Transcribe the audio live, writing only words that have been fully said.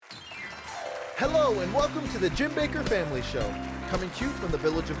Hello and welcome to the Jim Baker Family Show, coming to you from the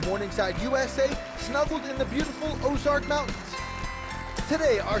village of Morningside, USA, snuggled in the beautiful Ozark Mountains.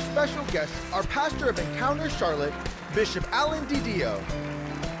 Today, our special guests are pastor of Encounter Charlotte, Bishop Alan DiDio,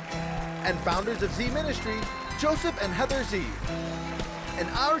 and founders of Z Ministry, Joseph and Heather Z, and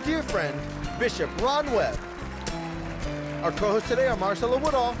our dear friend, Bishop Ron Webb. Our co-hosts today are Marcelo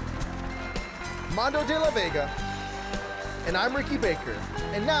Woodall, Mondo de la Vega, and I'm Ricky Baker.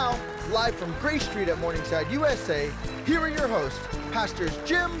 And now, live from Gray Street at Morningside, USA, here are your hosts, Pastors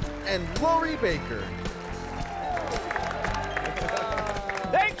Jim and Lori Baker.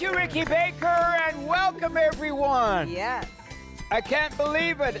 Thank you, Ricky Baker, and welcome, everyone. Yes. I can't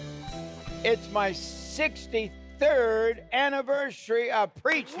believe it. It's my 63rd anniversary of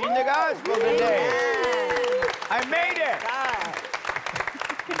preaching the gospel today. Yes. I made it. God.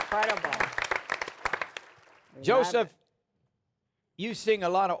 Incredible. Joseph, you sing a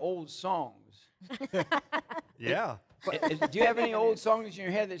lot of old songs. Yeah. Do you have any old songs in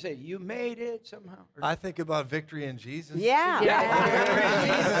your head that say, you made it somehow? I think about victory in Jesus. Yeah.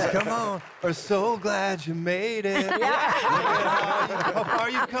 Yeah. Come on. We're so glad you made it. Yeah. Look at how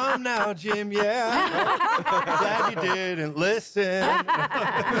far you've come now, Jim. Yeah. Glad you didn't listen.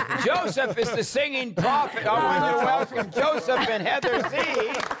 Joseph is the singing prophet. I want you to welcome Joseph and Heather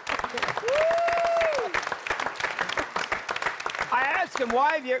Z. I asked them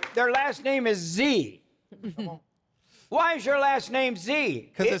why their last name is Z. Why is your last name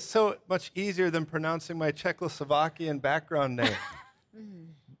Z? Because it's so much easier than pronouncing my Czechoslovakian background name.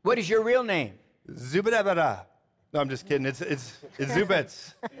 What is your real name? Zubadabada. No, I'm just kidding. It's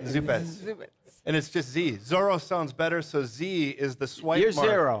Zubets. Zubets. And it's just Z. Zorro sounds better, so Z is the swipe You're mark.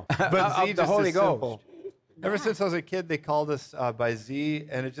 zero. But Z Of the just Holy is Ghost. simple. Ever since I was a kid, they called us by Z,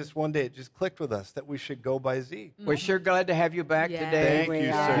 and it just one day it just clicked with us that we should go by Z. We're sure glad to have you back today. Thank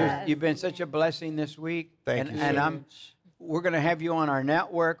you, sir. You've been such a blessing this week. Thank you, And sir. we're going to have you on our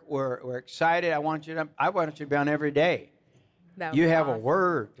network. We're excited. I want you to be on every day. You have a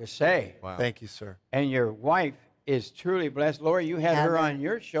word to say. Wow. Thank you, sir. And your wife is truly blessed. Lori, you had her on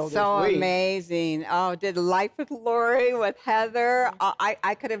your show this So week. amazing. Oh, did Life with Lori, with Heather.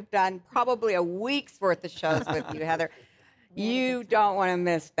 I could have done probably a week's worth of shows with you, Heather. You don't want to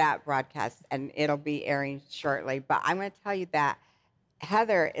miss that broadcast, and it'll be airing shortly. But I'm going to tell you that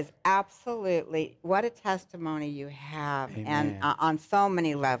Heather is absolutely, what a testimony you have, Amen. and on so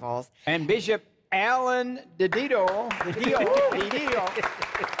many levels. And Bishop Alan DiDio.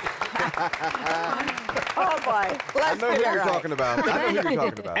 Oh, boy. I know who you're talking about.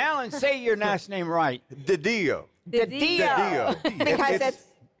 Alan, say your last name right. DiDio. DiDio. Because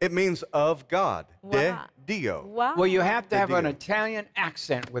It means of God. Wow. Dio. Wow. Well, you have to have an DiDio. Italian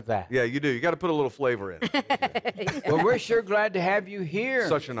accent with that. Yeah, you do. You got to put a little flavor in. Well, we're sure glad to have you here.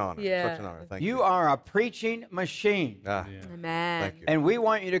 Such an honor. Yeah. Such an honor. Thank you. You are a preaching machine. Amen. Thank you. And we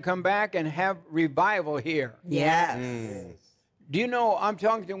want you to come back and have revival here. yes. Do you know, I'm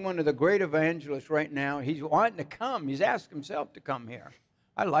talking to one of the great evangelists right now. He's wanting to come. He's asked himself to come here.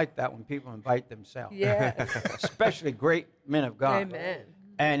 I like that when people invite themselves. Yes. Especially great men of God. Amen.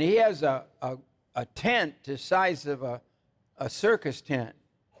 And he has a tent the size of a circus tent.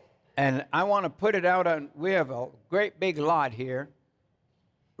 And I want to put it out on, we have a great big lot here,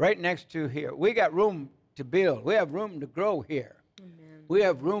 right next to here. We got room to build. We have room to grow here. Amen. We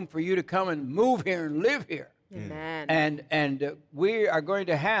have room for you to come and move here and live here. Amen. And we are going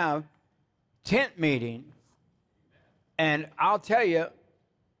to have tent meeting. And I'll tell you,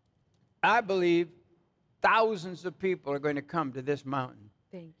 I believe thousands of people are going to come to this mountain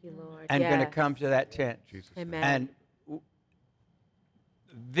Thank you, Lord. and going to Yes. come to that tent. Jesus. Amen. And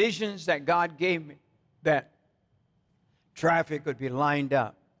visions that God gave me that traffic would be lined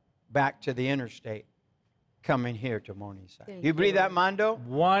up back to the interstate coming here to Morningside. Thank Do you believe you, that, Mondo?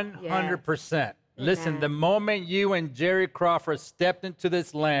 100%. Listen, Amen. the moment you and Jerry Crawford stepped into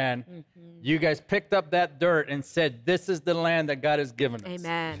this land, you guys picked up that dirt and said, this is the land that God has given us.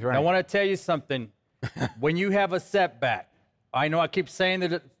 Amen. Right. I want to tell you something. When you have a setback, I know I keep saying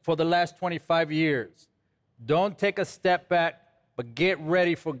it for the last 25 years, don't take a step back, but get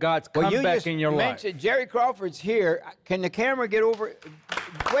ready for God's comeback in your life. mentioned Jerry Crawford's here. Can the camera get over?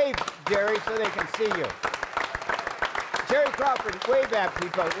 Wave, Jerry, so they can see you. Jerry Crawford, wave at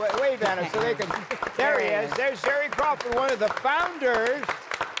people. Wave at us so they can. There he is. There's Jerry Crawford, one of the founders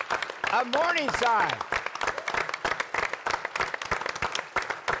of Morningside.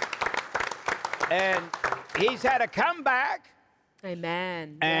 And he's had a comeback.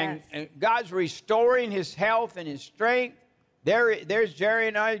 Amen. And, Yes. and God's restoring his health and his strength. There's Jerry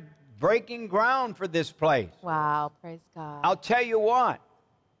and I breaking ground for this place. Wow. Praise God. I'll tell you what.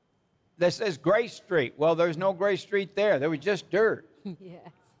 that says Grace Street. Well, there's no Grace Street there. There was just dirt. Yes.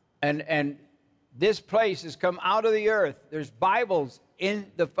 And this place has come out of the earth. There's Bibles in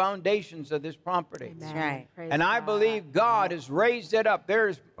the foundations of this property. That's right. Praise And I God. believe God has raised it up.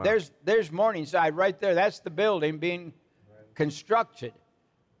 There's Morningside right there. That's the building being constructed.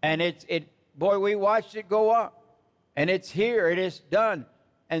 And boy, we watched it go up. And it's here. It is done.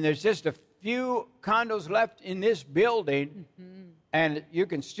 And there's just a few condos left in this building. Mm-hmm. And you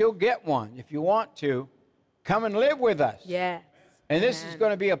can still get one if you want to. Come and live with us. Yes. And this is Amen.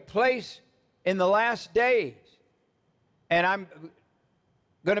 going to be a place in the last days. And I'm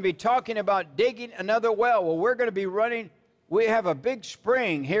going to be talking about digging another well. Well, we're going to be we have a big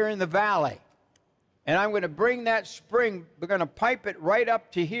spring here in the valley. And I'm going to bring that spring, we're going to pipe it right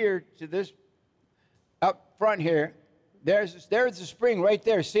up to here, to this, up front here. There's the spring right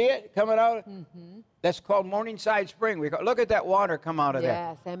there. See it coming out? Mm-hmm. That's called Morningside Spring. Look at that water come out of there.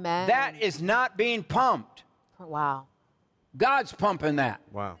 Yes, amen. That is not being pumped. Wow. God's pumping that.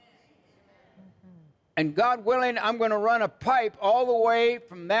 Wow. And God willing, I'm going to run a pipe all the way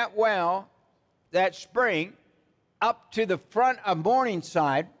from that well, that spring, up to the front of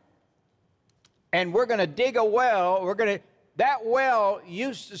Morningside. And we're going to dig a well. That well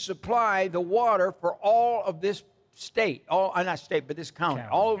used to supply the water for all of this state, not state, but this county,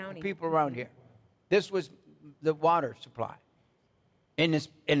 all of the people around here. This was the water supply. And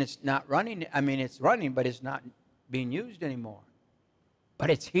it's not running. I mean, it's running, but it's not being used anymore. But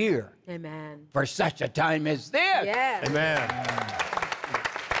it's here. Amen. For such a time as this. Yes. Amen.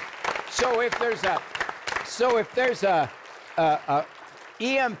 So if there's a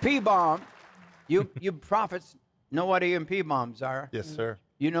EMP bomb, you prophets know what EMP bombs are. Yes, sir.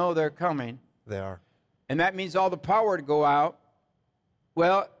 You know they're coming. They are. And that means all the power to go out.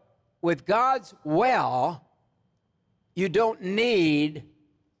 Well, with God's well, you don't need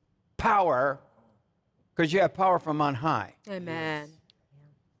power because you have power from on high. Amen.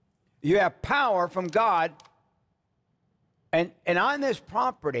 You have power from God. And on this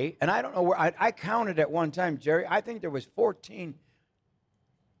property, and I don't know where, I counted at one time, Jerry, I think there was 14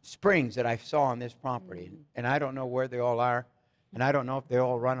 springs that I saw on this property. Mm-hmm. And I don't know where they all are. And I don't know if they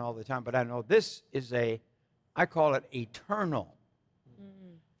all run all the time. But I know this is I call it eternal.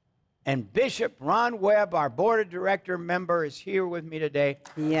 Mm-hmm. And Bishop Ron Webb, our board of director member, is here with me today.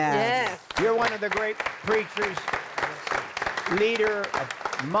 Yes. You're one of the great preachers, leader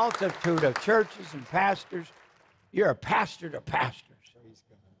of multitude of churches and pastors. You're a pastor to pastors.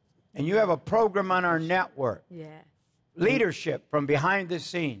 And you have a program on our network, Yes. Leadership from Behind the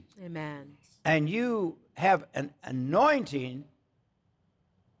Scenes. Amen. And you have an anointing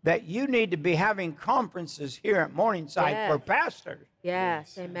that you need to be having conferences here at Morningside Yes. for pastors.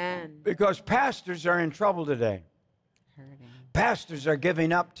 Yes. Amen. Because pastors are in trouble today. Pastors are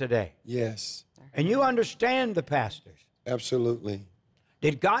giving up today. Yes, And you understand the pastors. absolutely.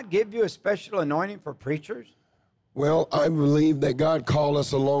 Did God give you a special anointing for preachers? Well, I believe that God called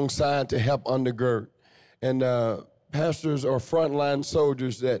us alongside to help undergird. And pastors are frontline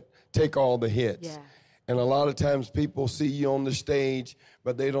soldiers that take all the hits. Yeah. And a lot of times people see you on the stage,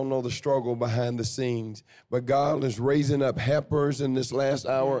 but they don't know the struggle behind the scenes. But God is raising up helpers in this last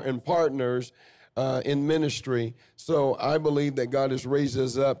hour and partners in ministry. So I believe that God has raised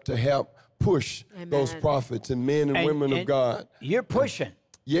us up to help push those prophets and men and women of God. You're pushing.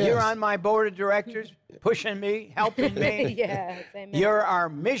 Yes. You're on my board of directors, pushing me, helping me. Yes. Amen. You're our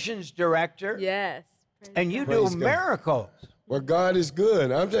missions director. Yes. And you Praise do God. miracles. Well, God is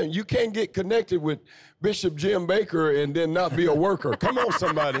good. I'm saying you can't get connected with Bishop Jim Baker and then not be a worker. Come on,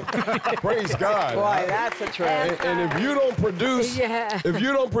 somebody. Praise God. Boy, that's a trip. And if you don't produce, if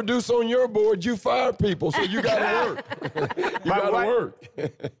you don't produce on your board, you fire people. So you got to work. You got to work.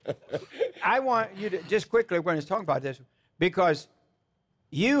 I want you to just quickly, we're going to talk about this, because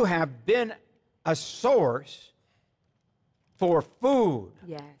you have been a source for food,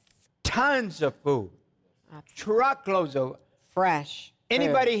 Yes. tons of food, truckloads of. Fresh.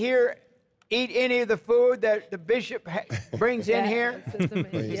 Anybody here eat any of the food that the bishop brings in here? It's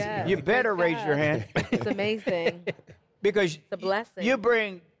amazing. Yes. You better Praise raise your God. hand. It's amazing. Because a blessing. you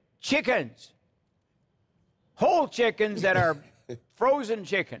bring chickens, whole chickens that are frozen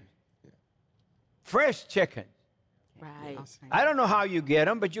chicken, fresh chicken. Right. I don't know how you get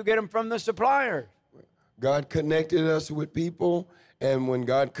them, but you get them from the suppliers. God connected us with people, and when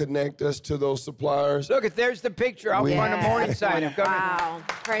God connected us to those suppliers, Look, there's the picture out front of Morningside. Wow.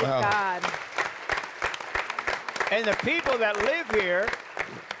 Praise God. And the people that live here,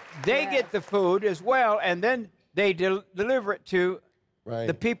 they get the food as well, and then they deliver it to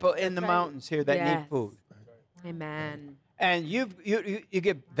the people in the mountains here that need Yes. food. Amen. And you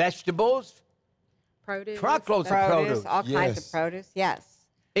get vegetables, Produce. truckloads of produce. All kinds of produce. Yes.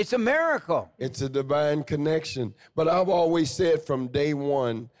 It's a miracle. It's a divine connection. But I've always said from day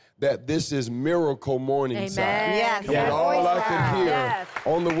one that this is Miracle Morningside. Amen. Yes. And Yes. all I could hear Yes.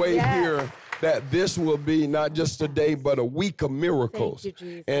 on the way Yes. here, that this will be not just a day, but a week of miracles. Thank you,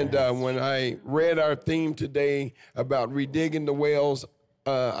 Jesus. And when I read our theme today about redigging the wells,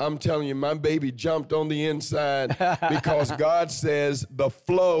 I'm telling you, my baby jumped on the inside because God says the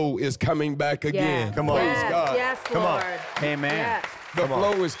flow is coming back again. Yes. Come on. Praise Yes. God. Yes, Come on. Lord. Amen. Yes. The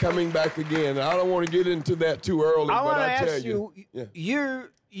flow is coming back again. I don't want to get into that too early, I but want to I tell ask you, Yeah.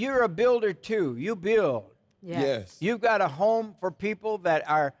 you're a builder too. You build. Yes. You've got a home for people that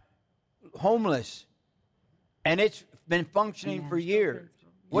are homeless, and it's been functioning for years.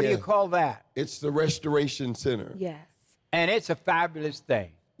 What do you Yeah. call that? It's the Restoration Center. Yes. And it's a fabulous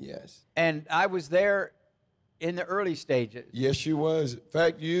thing. Yes. And I was there in the early stages. Yes, you was. In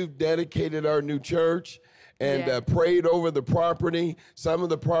fact, you've dedicated our new church and Yeah. prayed over the property. Some of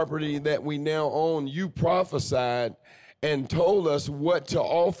the property that we now own, you prophesied and told us what to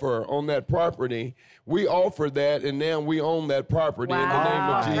offer on that property. We offered that, and now we own that property in the name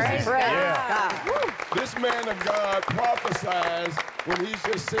of Praise Jesus. God. This man of God prophesies when he's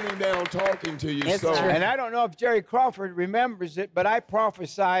just sitting down talking to you. It's so true. And I don't know if Jerry Crawford remembers it, but I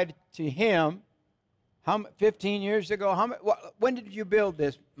prophesied to him 15 years ago. When did you build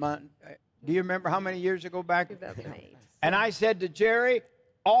this? Do you remember how many years ago back? 2008. And I said to Jerry,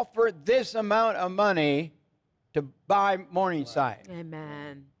 offer this amount of money to buy Morningside.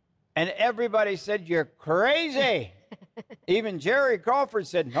 Amen. And everybody said, you're crazy. Even Jerry Crawford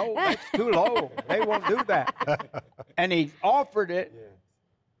said, no, that's too low. They won't do that. And he offered it,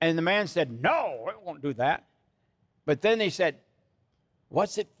 and the man said, no, it won't do that. But then they said,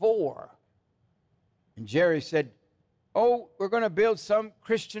 what's it for? And Jerry said, oh, we're going to build some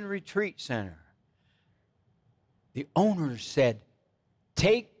Christian retreat center. The owner said,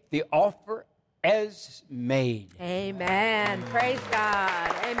 take the offer as made. Amen. Praise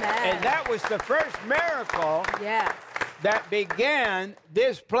God. Amen. And that was the first miracle Yes. that began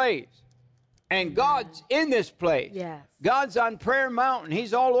this place. And God's in this place. Yes. God's on Prayer Mountain.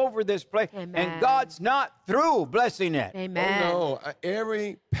 He's all over this place. Amen. And God's not through blessing it. Amen. Oh, no.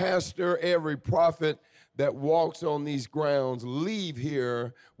 Every pastor, every prophet that walks on these grounds leave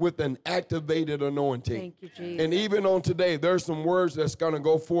here with an activated anointing. Thank you, Jesus. And even on today, there's some words that's going to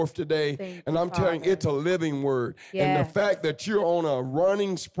go forth today. Thank and you, I'm telling you, Father. it's a living word. And the Yes. fact that you're on a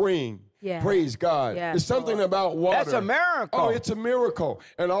running spring, Yes. praise God. Yes, There's something Lord. about water. That's a miracle. Oh, it's a miracle.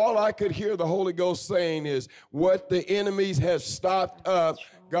 And all I could hear the Holy Ghost saying is, what the enemies have stopped up,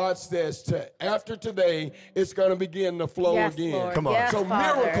 God says, after today, it's going to begin to flow Yes, again. Lord. Come on. Yes, So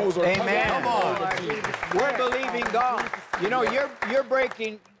Father. miracles are coming. Amen. Come on. Lord. We're believing God. You know, you're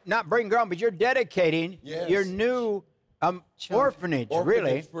not breaking ground, but you're dedicating Yes. your new orphanage, really.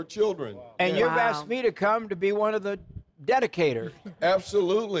 Orphanage for children. And Yeah. you've asked me to come to be one of the dedicators.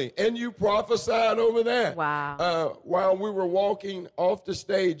 Absolutely. And you prophesied over that. Wow. While we were walking off the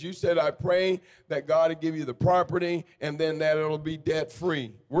stage, you said, I pray that God will give you the property and then that it'll be debt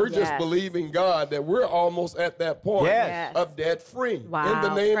free. We're just Yes. believing God that we're almost at that point Yes. of debt free. Wow. In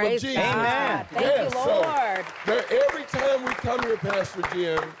the name Praise of Jesus. God. Amen. Thank Yes, you, so Lord. every time we come here, Pastor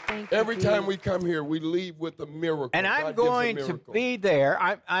Jim, Thank you, every time Jesus. we come here, we leave with a miracle. And God I'm gives a going to miracle. be there.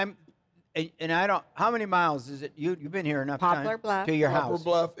 And I don't. How many miles is it? You've been here enough Poplar time Bluff. to your Poplar house.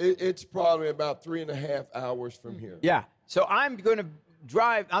 Bluff. It's probably about 3.5 hours from here. Yeah. So I'm going to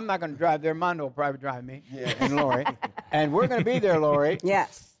drive. I'm not going to drive there. Mondo will probably drive me and Lori. And we're going to be there, Lori.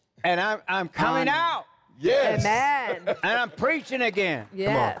 Yes. And I'm coming out. Yes. Amen. And I'm preaching again.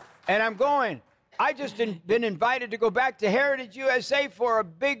 Yes. And I'm going. I just been invited to go back to Heritage USA for a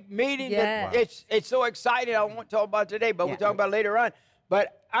big meeting. That Yes. it's so exciting. I won't talk about it today, but we'll talk about it later on.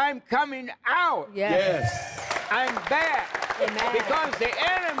 But I'm coming out. Yes. I'm back. Amen. Because the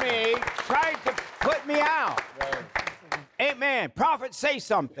enemy tried to put me out. Amen. Prophet, say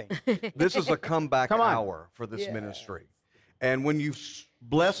something. This is a comeback Come on. hour for this ministry. And when you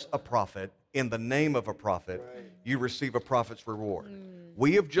bless a prophet in the name of a prophet, you receive a prophet's reward.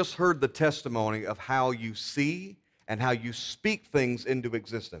 We have just heard the testimony of how you see and how you speak things into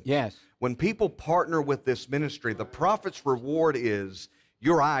existence. Yes. When people partner with this ministry, the prophet's reward is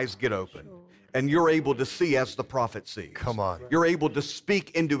your eyes get open. And you're able to see as the prophet sees. Come on. You're able to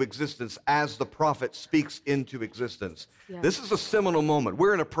speak into existence as the prophet speaks into existence. This is a seminal moment.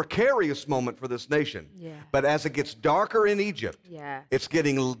 We're in a precarious moment for this nation. Yeah. But as it gets darker in Egypt, Yeah. it's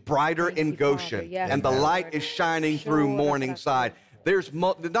getting brighter in you, Father. Goshen. Yes, and the Lord. light is shining through Morningside. There's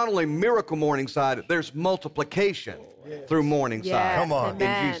not only miracle Morningside, there's multiplication through Morningside. Yes, Come on.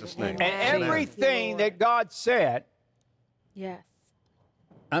 amen, In Jesus' name. amen. And everything that God said, Yes.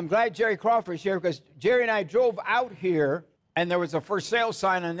 I'm glad Jerry Crawford's here because Jerry and I drove out here and there was a for sale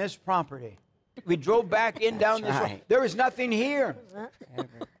sign on this property. We drove back in down this road. There was nothing here.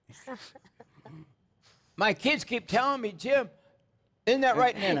 My kids keep telling me, Jim, isn't that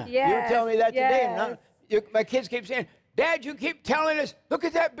right, Nana? You were Yes, telling me that today. yes. My kids keep saying, Dad, you keep telling us, look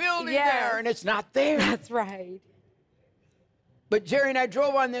at that building Yes. there, and it's not there. That's right. But Jerry and I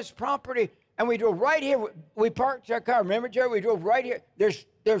drove on this property, and we drove right here. We parked our car. Remember, Jerry? We drove right here. There's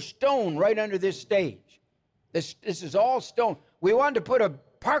stone right under this stage. This is all stone. We wanted to put a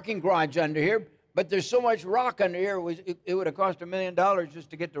parking garage under here, but there's so much rock under here, it would have cost $1 million just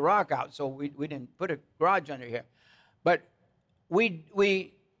to get the rock out, so we didn't put a garage under here. But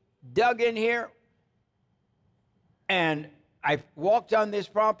we dug in here, and I walked on this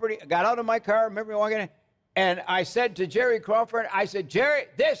property. I got out of my car, remember walking in, and I said to Jerry Crawford, I said, Jerry,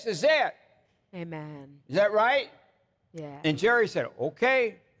 this is it. Amen. Is that right? Yeah. And Jerry said,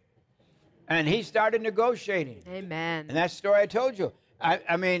 okay. And he started negotiating. Amen. And that's the story I told you.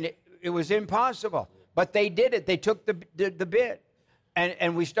 I mean, it was impossible. But they did it. They took the bid.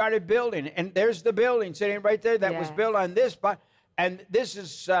 And we started building. And there's the building sitting right there that was Yes. built on this spot. And this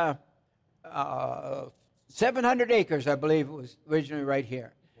is 700 acres, I believe it was originally right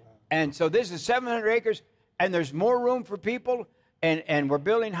here. And so this is 700 acres. And there's more room for people. And we're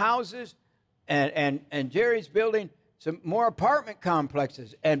building houses. And Jerry's building some more apartment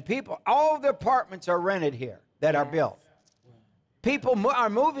complexes. And people, all the apartments are rented here that are built. People are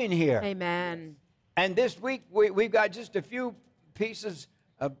moving here. Amen. And this week, we've got just a few pieces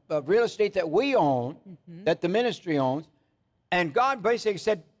of real estate that we own, that the ministry owns. And God basically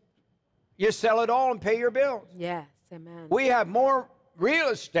said, you sell it all and pay your bills. Yes. Amen. We have more real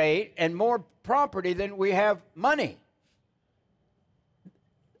estate and more property than we have money.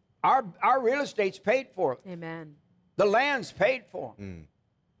 Our real estate's paid for. Amen. The land's paid for.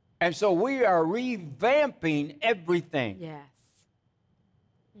 And so we are revamping everything. Yes.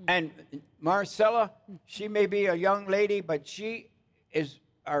 And Marcella, she may be a young lady, but she is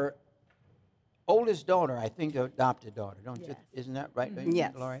our oldest daughter, I think, adopted daughter. Don't you? Yes. Isn't that right,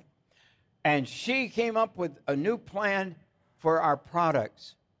 Yes. Lori? And she came up with a new plan for our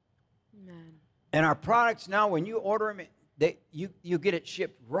products. Amen. And our products now, when you order them, you get it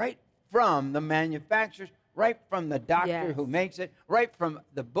shipped right from the manufacturers, right from the doctor Yes. who makes it, right from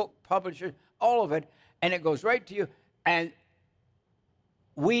the book publisher, all of it, and it goes right to you. And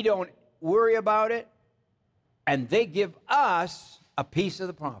we don't worry about it, and they give us a piece of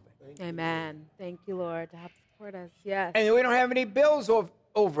the profit. Amen. Thank you, Lord, to help support us. Yes. And we don't have any bills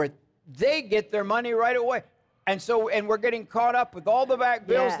over it. They get their money right away. And we're getting caught up with all the back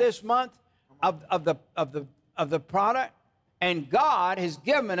bills Yes. this month of the product. And God has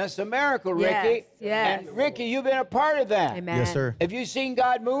given us a miracle, Ricky. Yes, yes. And Ricky, you've been a part of that. Amen. Yes, sir. Have you seen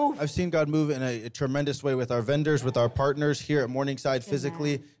God move? I've seen God move in a tremendous way with our vendors, with our partners here at Morningside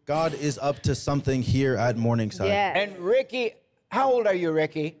physically. God is up to something here at Morningside. Yes. And Ricky, how old are you,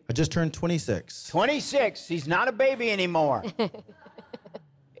 Ricky? I just turned 26. 26. He's not a baby anymore.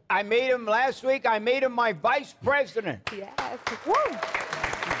 I made him last week. I made him my vice president. Yes. Woo.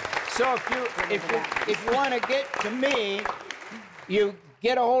 So if you want to get to me, you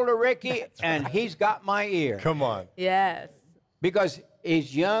get a hold of Ricky, and he's got my ear. Come on. Yes. Because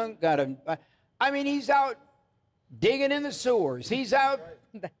he's young, he's out digging in the sewers. He's out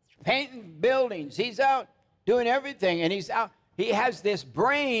painting buildings. He's out doing everything, and he has this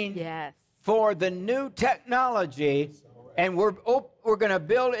brain Yes. for the new technology, and we're going to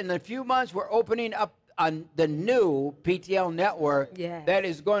build in a few months. We're opening up on the new PTL network Yes. that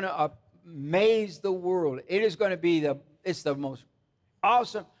is going to amaze the world. It is going to be it's the most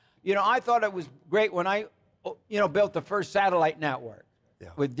awesome. I thought it was great when I built the first satellite network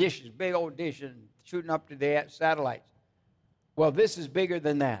with dishes, big old dishes, shooting up to the satellites. Well, this is bigger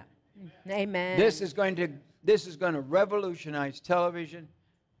than that. Amen. This is going to revolutionize television,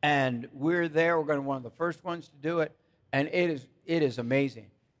 and we're there. We're going to be one of the first ones to do it, and it is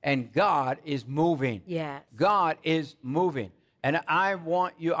amazing. And God is moving. Yes. God is moving. And I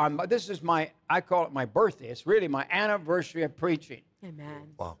want you, I call it my birthday. It's really my anniversary of preaching.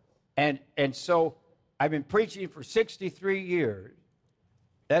 Amen. Wow. And so I've been preaching for 63 years.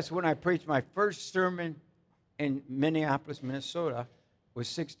 That's when I preached my first sermon in Minneapolis, Minnesota, was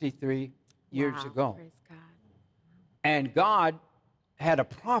 63 years Wow. ago. Praise God. And God had a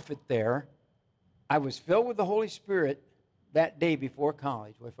prophet there. I was filled with the Holy Spirit that day before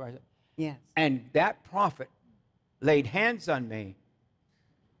college. Yes. And that prophet laid hands on me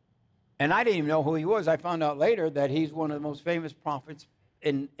And I didn't even know who he was. I found out later that he's one of the most famous prophets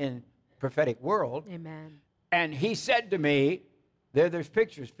in prophetic world. Amen. And he said to me, there's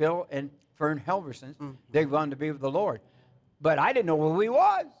pictures, Phil and Fern Helversons. They've gone to be with the Lord. But I didn't know who he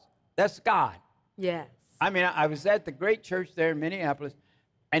was. That's God. Yes. I mean, I was at the great church there in Minneapolis,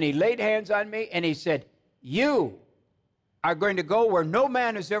 and he laid hands on me, and he said, you are going to go where no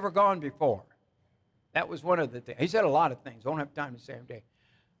man has ever gone before. That was one of the things. He said a lot of things. I don't have time to say them today.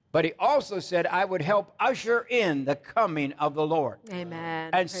 But he also said, I would help usher in the coming of the Lord. Amen.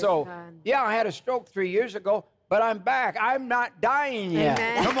 And Praise so, God. yeah, I had a stroke 3 years ago, but I'm back. I'm not dying yet.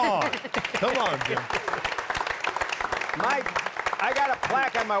 Amen. Come on. Come on, Jim. I got a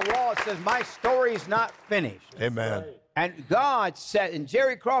plaque on my wall that says, my story's not finished. Amen. And God said, and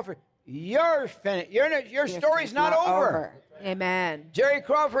Jerry Crawford, you're finished. Your story's not over. Amen. Jerry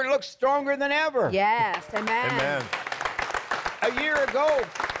Crawford looks stronger than ever. Yes. Amen. Amen. A year ago,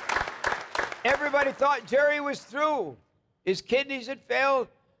 everybody thought Jerry was through. His kidneys had failed.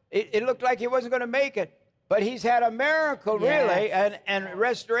 It looked like he wasn't going to make it. But he's had a miracle, really, and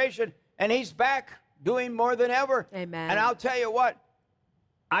restoration. And he's back doing more than ever. Amen. And I'll tell you what,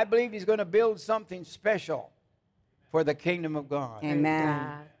 I believe he's going to build something special for the kingdom of God.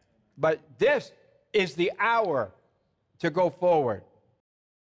 Amen. But this is the hour to go forward.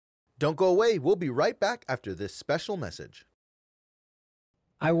 Don't go away. We'll be right back after this special message.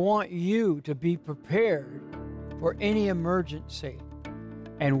 I want you to be prepared for any emergency.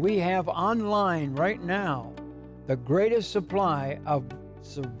 And we have online right now the greatest supply of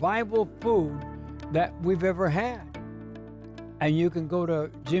survival food that we've ever had. And you can go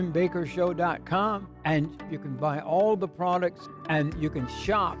to JimBakkerShow.com and you can buy all the products and you can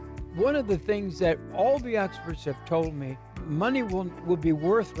shop. One of the things that all the experts have told me, money will be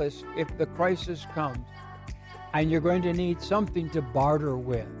worthless if the crisis comes. And you're going to need something to barter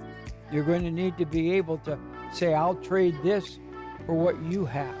with. You're going to need to be able to say, I'll trade this for what you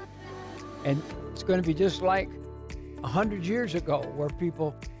have. And it's going to be just like 100 years ago where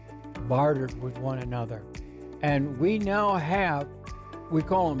people bartered with one another. And we now have, we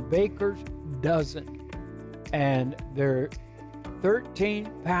call them Baker's Dozen. And they're 13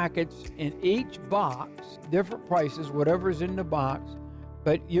 packets in each box, different prices, whatever's in the box.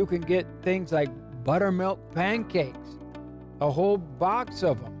 But you can get things like buttermilk pancakes, a whole box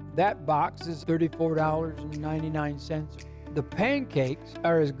of them. That box is $34.99. The pancakes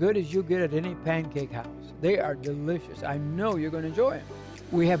are as good as you get at any pancake house. They are delicious. I know you're going to enjoy them.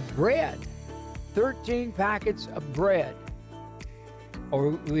 We have bread, 13 packets of bread. Or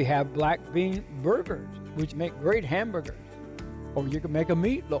we have black bean burgers, which make great hamburgers. Or you can make a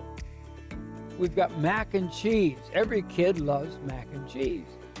meatloaf. We've got mac and cheese. Every kid loves mac and cheese.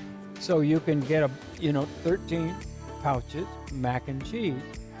 So you can get 13 pouches mac and cheese.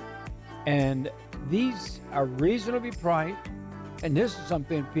 And these are reasonably priced. And this is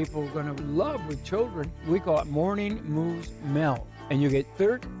something people are going to love with children. We call it Morning Moose Milk. And you get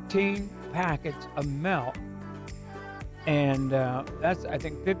 13 packets of milk. And that's, I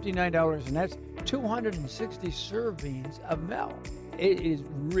think, $59. And that's 260 servings of milk. It is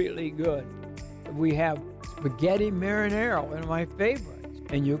really good. We have spaghetti marinara, one of my favorites.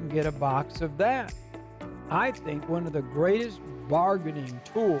 And you can get a box of that. I think one of the greatest bargaining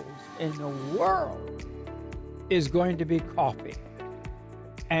tools in the world is going to be coffee.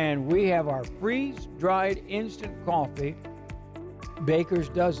 And we have our freeze-dried instant coffee, Baker's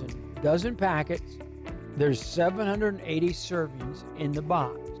dozen packets. There's 780 servings in the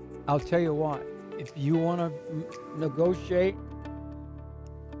box. I'll tell you what, if you want to negotiate,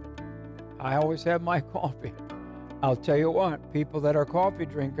 I always have my coffee. I'll tell you what, people that are coffee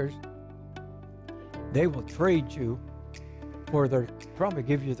drinkers, they will trade you for probably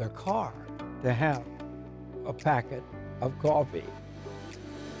give you their car to have a packet of coffee.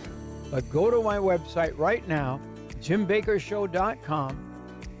 But go to my website right now, JimBakkerShow.com,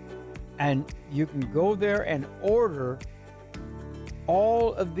 and you can go there and order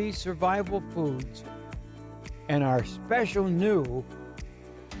all of these survival foods and our special new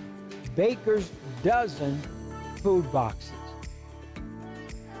Baker's Dozen food boxes.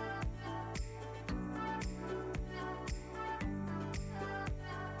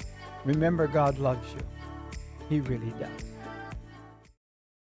 Remember, God loves you. He really does.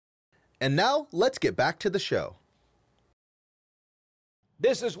 And now, let's get back to the show.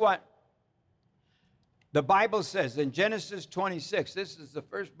 This is what the Bible says in Genesis 26. This is the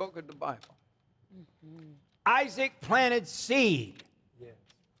first book of the Bible. Mm-hmm. Isaac planted seed. Yes.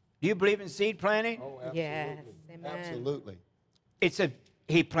 Do you believe in seed planting? Oh, absolutely. Yes. Amen. Absolutely.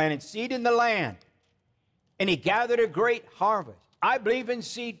 He planted seed in the land, and he gathered a great harvest. I believe in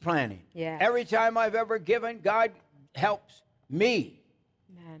seed planting. Yes. Every time I've ever given, God helps me.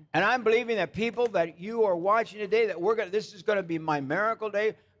 Amen. And I'm believing that people that you are watching today, that this is going to be my miracle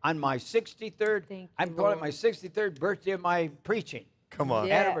day on my 63rd. Thank you, I'm calling it Lord. my 63rd birthday of my preaching. Come on.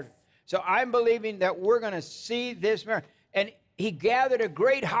 Yes. Anniversary. So I'm believing that we're going to see this miracle. And he gathered a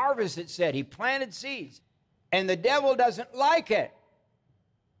great harvest, it said. He planted seeds. And the devil doesn't like it.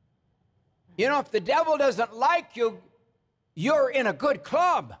 You know, if the devil doesn't like you, you're in a good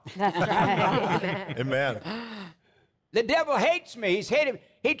club. That's right. Amen. The devil hates me. He's hated me.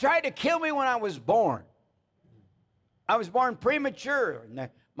 He tried to kill me when I was born. I was born premature. And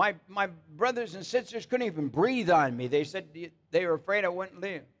my brothers and sisters couldn't even breathe on me. They said they were afraid I wouldn't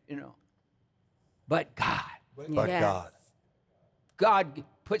live, you know. But God. But Yes. God. God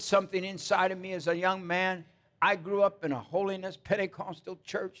put something inside of me as a young man. I grew up in a holiness Pentecostal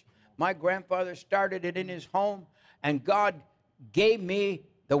church. My grandfather started it in his home, and God gave me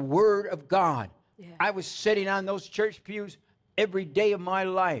the Word of God. Yeah. I was sitting on those church pews every day of my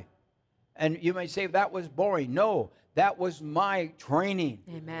life. And you may say, that was boring. No, that was my training.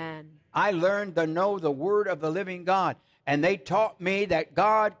 Amen. I learned to know the Word of the living God. And they taught me that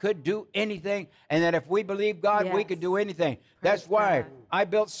God could do anything, and that if we believe God, we Yes. could do anything. That's why God. I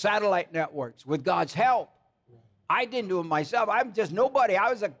built satellite networks with God's help. I didn't do it myself. I'm just nobody.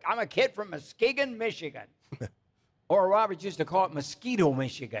 I'm a kid from Muskegon, Michigan. Or Robert used to call it Mosquito,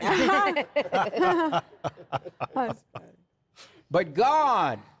 Michigan. But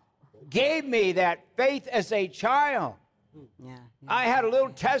God gave me that faith as a child. Yeah. I had a little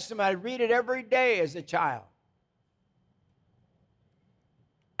testament. I read it every day as a child.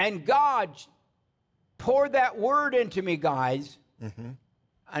 And God poured that word into me, guys. Mm-hmm.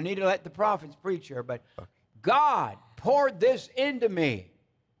 I need to let the prophets preach here, but God poured this into me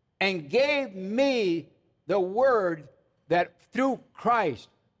and gave me the word that through Christ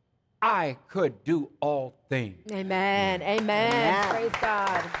I could do all things. Amen. Amen. Amen. Praise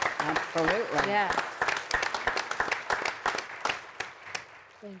God. Absolutely. Yes.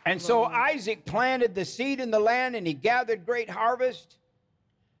 Thank you, And so Lord. Isaac planted the seed in the land, and he gathered great harvest.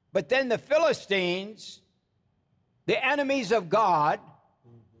 But then the Philistines, the enemies of God,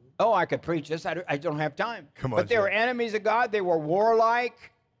 oh, I could preach this. I don't have time. Come on, but they were Jay. enemies of God. They were warlike.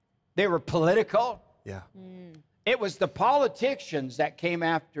 They were political. Yeah. It was the politicians that came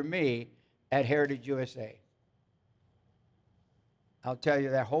after me at Heritage USA. I'll tell you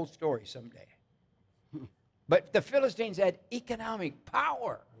that whole story someday. But the Philistines had economic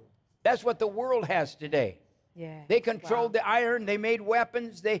power. That's what the world has today. Yeah. They controlled the iron. They made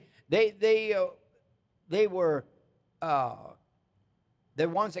weapons. They were the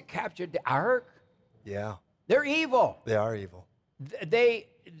ones that captured the ark. Yeah. They're evil. They are evil. They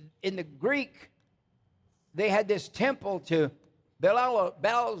in the Greek, they had this temple to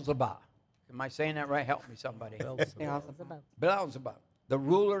Beelzebub. Am I saying that right? Help me, somebody. Beelzebub, the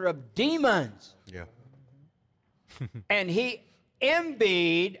ruler of demons. Yeah. And he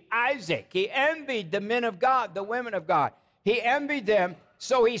envied Isaac. He envied the men of God, the women of God. He envied them.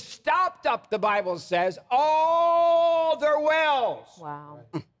 So he stopped up, the Bible says, all their wells. Wow.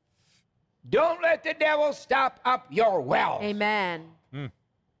 Don't let the devil stop up your wells. Amen.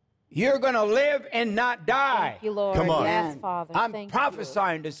 You're going to live and not die. Thank you, Lord. Come on. Yes, Father. I'm Thank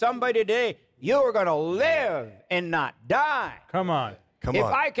prophesying to somebody today, you are going to live and not die. Come on. Come If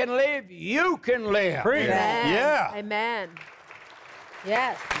on. I can live, you can live. Preach. you. Amen. Yeah. Amen.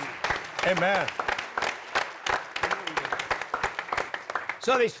 Yes. Amen.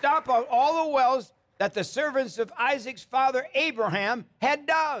 So they stop out all the wells that the servants of Isaac's father Abraham had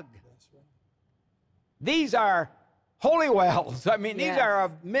dug. These are holy wells. I mean, Yes. these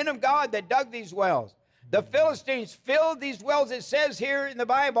are men of God that dug these wells. The Philistines filled these wells, it says here in the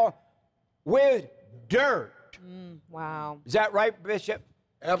Bible, with dirt. Wow. Is that right, Bishop?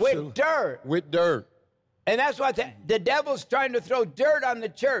 Absolutely. With dirt. With dirt. And that's what the devil's trying to throw dirt on the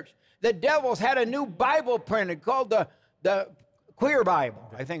church. The devil's had a new Bible printed called the Queer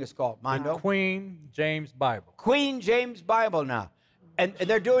Bible, I think it's called, Mondo. Queen James Bible. Queen James Bible now. And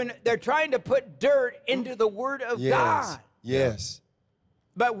they're trying to put dirt into the Word of Yes. God. Yes.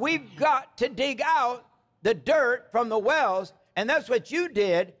 But we've got to dig out the dirt from the wells, and that's what you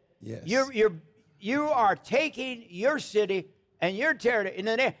did. Yes. You are taking your city and your territory, and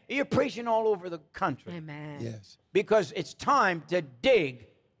then you're preaching all over the country. Amen. Yes. Because it's time to dig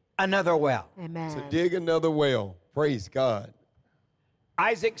another well. Amen. To dig another well. Praise God.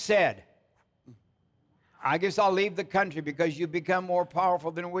 Isaac said, I guess I'll leave the country because you become more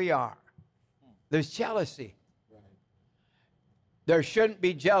powerful than we are. There's jealousy. there shouldn't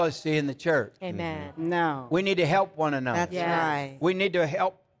be jealousy in the church. Amen. No. We need to help one another. That's Yes. right. We need to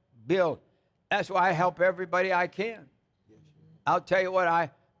help build. That's why I help everybody I can. I'll tell you what,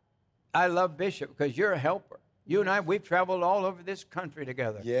 I love Bishop because you're a helper. You and I, we've traveled all over this country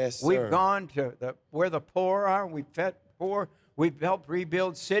together. Yes, sir. We've gone to where the poor are. We've fed poor. We've helped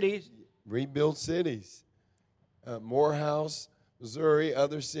rebuild cities. Rebuild cities. Morehouse, Missouri,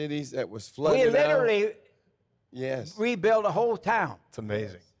 other cities that was flooded We literally Yes. rebuilt a whole town. It's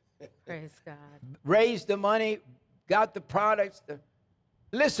amazing. Praise God. Raised the money, got the products.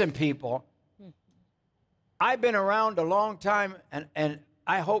 Listen, people, I've been around a long time, and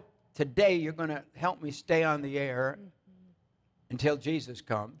I hope today you're going to help me stay on the air until Jesus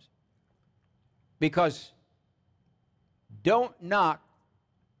comes. Because don't knock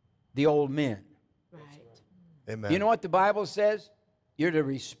the old men. Right. Amen. You know what the Bible says? You're to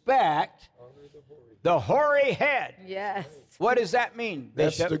respect the hoary head. Yes. What does that mean,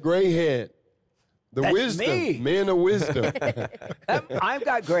 That's Bishop? the gray head. The That's wisdom. me. Men of wisdom. I've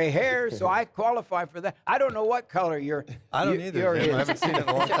got gray hair, so I qualify for that. I don't know what color you're. I don't either. Jim. I haven't seen it in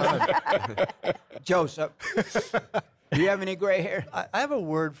a long time. Joseph, do you have any gray hair? I have a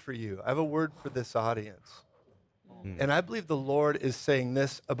word for you. I have a word for this audience. And I believe the Lord is saying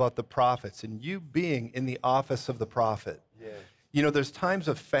this about the prophets and you being in the office of the prophet. You know, there's times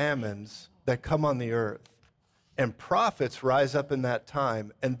of famines that come on the earth, and prophets rise up in that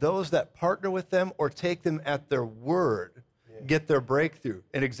time, and those that partner with them or take them at their word get their breakthrough.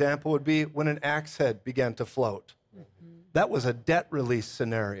 An example would be when an axe head began to float. That was a debt release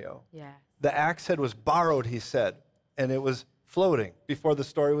scenario. Yeah. The axe head was borrowed, he said, and it was floating before the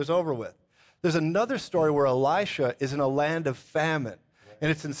story was over with. There's another story where Elisha is in a land of famine,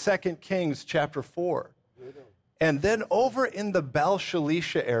 and it's in 2 Kings chapter 4. And then over in the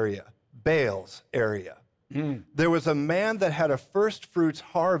Baal-Shalisha area, Baal's area, there was a man that had a first fruits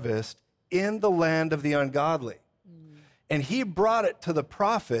harvest in the land of the ungodly. And he brought it to the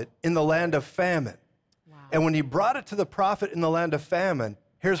prophet in the land of famine. Wow. And when he brought it to the prophet in the land of famine,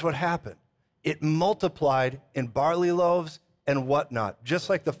 here's what happened. It multiplied in barley loaves and whatnot, just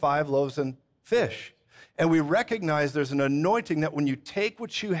like the 5 loaves and fish. And we recognize there's an anointing that when you take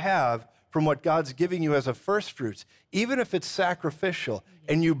what you have from what God's giving you as a first fruits, even if it's sacrificial,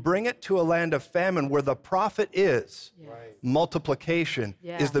 and you bring it to a land of famine where the prophet is, multiplication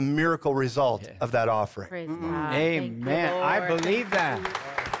is the miracle result of that offering. Praise God. Amen. Thank you, I Lord. believe that.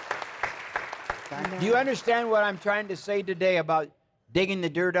 Do you understand what I'm trying to say today about digging the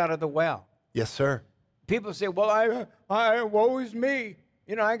dirt out of the well? Yes, sir. People say, well, woe is me.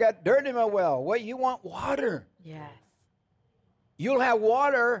 You know, I got dirt in my well. What, you want water? Yes. You'll have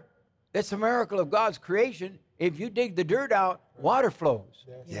water. That's a miracle of God's creation. If you dig the dirt out, water flows.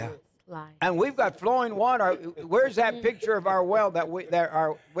 Yeah. Life. And we've got flowing water. Where's that picture of our well?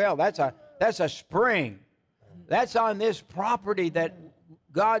 That's a spring. That's on this property that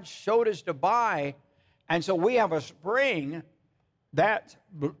God showed us to buy, and so we have a spring that's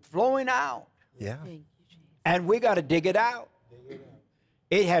flowing out, Yeah. Thank you, Jesus. and we got to dig it out.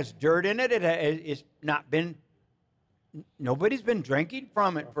 It has dirt in it. It's not been. Nobody's been drinking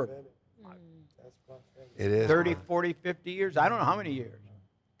from it for It is. 30, 40, 50 years. I don't know how many years.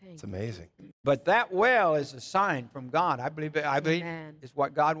 It's amazing. But that well is a sign from God. I believe Amen. it's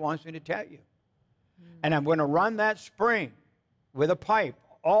what God wants me to tell you. And I'm going to run that spring with a pipe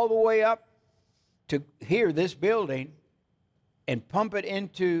all the way up to here, this building, and pump it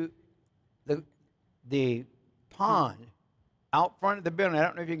into the pond out front of the building. I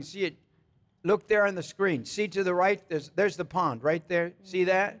don't know if you can see it. Look there on the screen. See to the right, there's the pond right there. See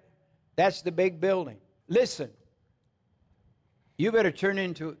that? That's the big building. Listen. You better turn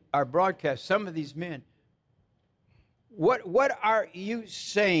into our broadcast. Some of these men. What are you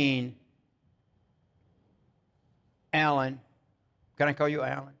saying, Alan? Can I call you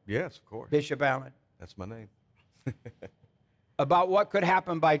Alan? Yes, of course. Bishop Alan. That's my name. About what could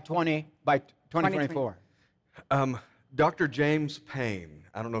happen by 2024? Dr. James Payne,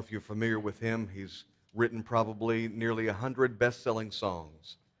 I don't know if you're familiar with him. He's written probably nearly 100 best-selling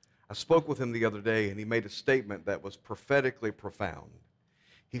songs. I spoke with him the other day, and he made a statement that was prophetically profound.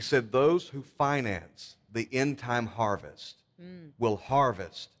 He said, those who finance the end-time harvest will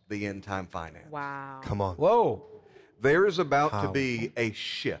harvest the end-time finance. Wow. Come on. Whoa. There is about to be a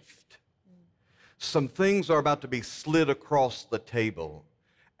shift. Some things are about to be slid across the table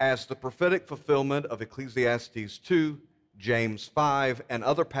as the prophetic fulfillment of Ecclesiastes 2, James 5, and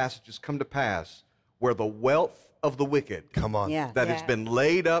other passages come to pass, where the wealth of the wicked. Come on. Yeah. That has been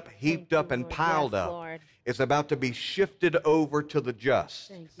laid up, heaped up, and Lord. piled Yes, up. Lord. It's about to be shifted over to the just.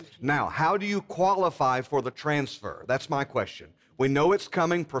 Thank you, Jesus. Now, how do you qualify for the transfer? That's my question. We know it's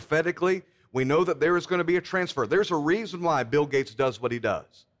coming prophetically. We know that there is going to be a transfer. There's a reason why Bill Gates does what he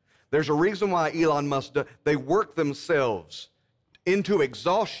does. There's a reason why Elon Musk does. They work themselves into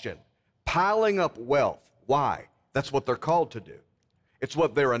exhaustion, piling up wealth. Why? That's what they're called to do. It's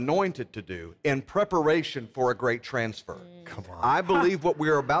what they're anointed to do in preparation for a great transfer. Come on. I believe what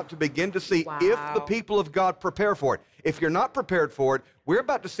we're about to begin to see if the people of God prepare for it. If you're not prepared for it, we're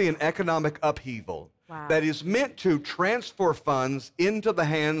about to see an economic upheaval that is meant to transfer funds into the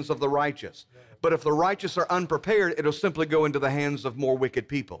hands of the righteous. But if the righteous are unprepared, it'll simply go into the hands of more wicked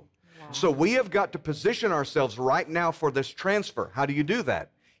people. So we have got to position ourselves right now for this transfer. How do you do that?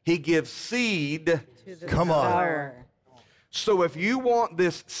 He gives seed. Come on. Sower. So if you want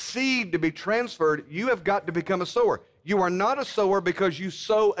this seed to be transferred, you have got to become a sower. You are not a sower because you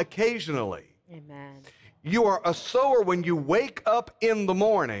sow occasionally. Amen. You are a sower when you wake up in the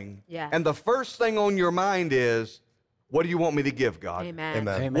morning, Yes. and the first thing on your mind is, what do you want me to give, God? Amen.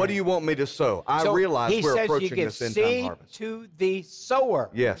 Amen. Amen. What do you want me to sow? I So realize he we're says approaching you give this end-time seed harvest. to the sower.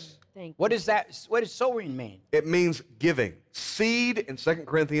 Yes. Thank What you. is that? What does sowing mean? It means giving. Seed in 2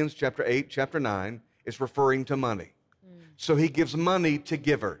 Corinthians chapter 8, chapter 9 is referring to money. So he gives money to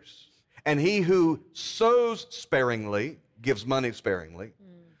givers. And he who sows sparingly, gives money sparingly,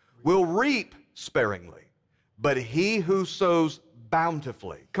 will reap sparingly. But he who sows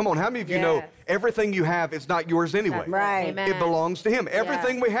bountifully. Come on, how many of you know Yes. everything you have is not yours anyway? That's Right. Amen. It belongs to him.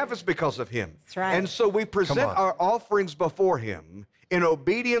 Everything we have is because of him. That's right. And so we present on. our offerings before him in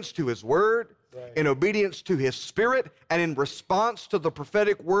obedience to his word, in obedience to his spirit, and in response to the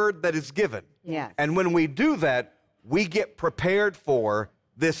prophetic word that is given. Yes. And when we do that, we get prepared for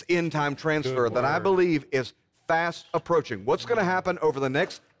this end-time transfer that I believe is fast approaching. What's going to happen over the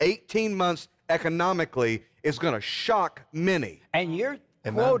next 18 months economically is going to shock many. And you're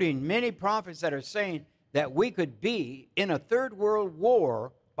quoting many prophets that are saying that we could be in a third world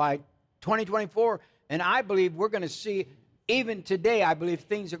war by 2024. And I believe we're going to see, even today, I believe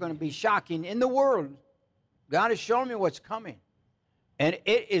things are going to be shocking in the world. God has shown me what's coming. And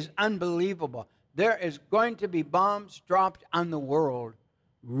it is unbelievable. There is going to be bombs dropped on the world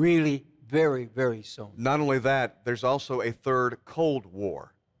really very, very soon. Not only that, there's also a third Cold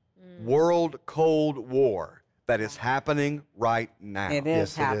War, World Cold War, that is happening right now. It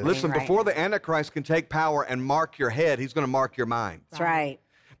is happening. Listen, right before now. the Antichrist can take power and mark your head, he's going to mark your mind. That's right.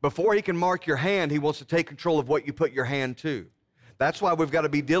 Before he can mark your hand, he wants to take control of what you put your hand to. That's why we've got to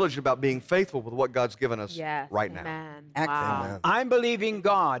be diligent about being faithful with what God's given us Yes. right now. Amen. Excellent. Wow. Amen. I'm believing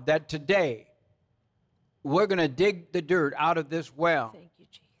God that today we're going to dig the dirt out of this well. Thank you,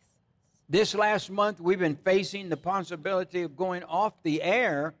 Jesus. This last month, we've been facing the possibility of going off the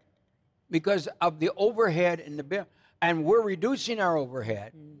air because of the overhead in the bill. And we're reducing our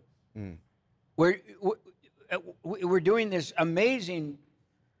overhead. We're doing this amazing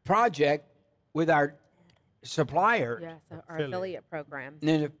project with our supplier. Yes, our affiliate program.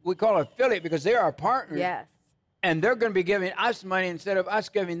 And we call it affiliate because they're our partners. Yes. And they're going to be giving us money instead of us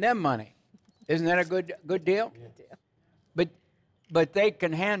giving them money. Isn't that a good deal? Good deal. But they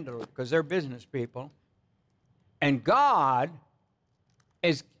can handle it because they're business people. And God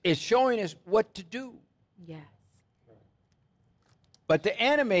is showing us what to do. Yes. But the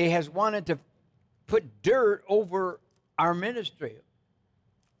enemy has wanted to put dirt over our ministry.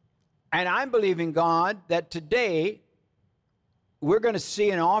 And I'm believing God that today we're going to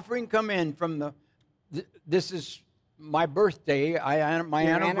see an offering come in from this is my birthday, my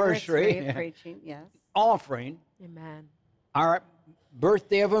Your anniversary of preaching, yes. offering, Amen. our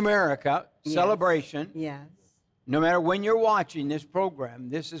birthday of America celebration. Yes. No matter when you're watching this program,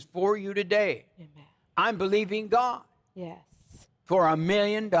 this is for you today. Amen. I'm believing God Yes. for $1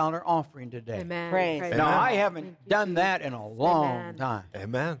 million offering today. Amen. Praise Now, God. I haven't done that in a long Amen. time.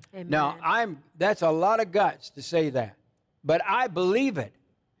 Amen. Amen. Now, that's a lot of guts to say that. But I believe it.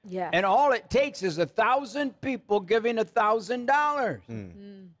 Yes. And all it takes is 1,000 people giving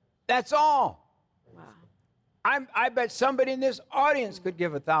 $1,000. That's all. Wow. I bet somebody in this audience could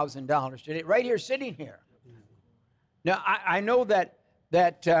give $1,000 today, right here, sitting here. Now, I know that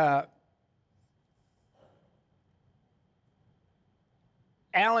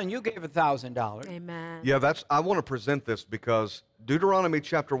Alan, you gave $1,000. Amen. Yeah, I want to present this because Deuteronomy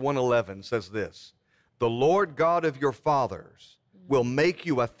chapter 111 says this: the Lord God of your fathers will make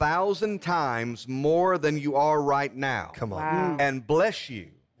you 1,000 times more than you are right now. Come on. Wow. And bless you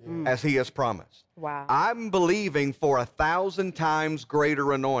as he has promised. Wow. I'm believing for 1,000 times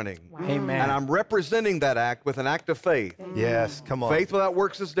greater anointing. Amen. And I'm representing that act with an act of faith. Yes, come on. Faith without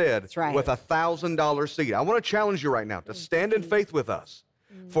works is dead. That's right. With $1,000 seed. I want to challenge you right now to stand in faith with us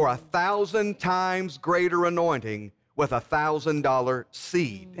for 1,000 times greater anointing with $1,000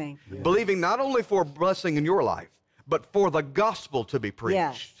 seed. Thank you. Believing not only for blessing in your life, but for the gospel to be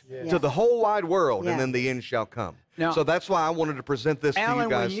preached to the whole wide world, and then the end shall come. Now, so that's why I wanted to present this to Alan, you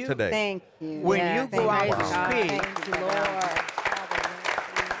guys when you- today. Thank you. When you go out to speak, Thank you, Lord.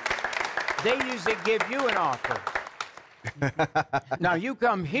 they usually give you an offering. Now you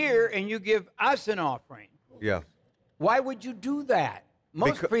come here and you give us an offering. Yeah. Why would you do that?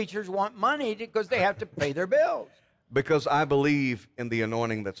 Most preachers want money because they have to pay their bills. Because I believe in the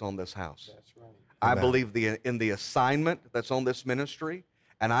anointing that's on this house. That's right. I believe in the assignment that's on this ministry,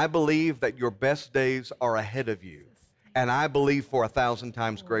 and I believe that your best days are ahead of you. And I believe for 1,000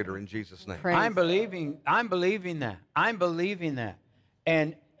 times greater in Jesus' name. I'm believing that. I'm believing that.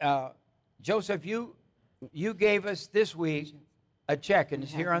 And Joseph, you gave us this week a check, and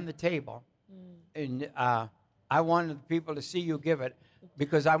it's here on the table. And I wanted the people to see you give it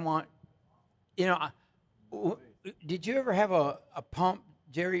because I want, did you ever have a pump,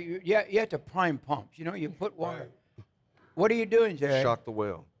 Jerry? Yeah, you have to prime pumps. You know, you put water. What are you doing, Jerry? Shock the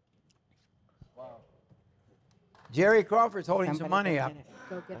whale. Jerry Crawford's holding some money up.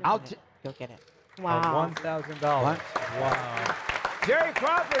 Go get it. Go get it. Wow. $1,000. What? Wow. Jerry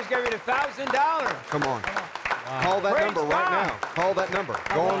Crawford's giving $1,000. Come on. Call that Praise number right God. now. Call that number.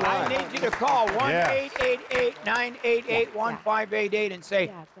 Go online. I need you to call 1-888-988-1588 and say,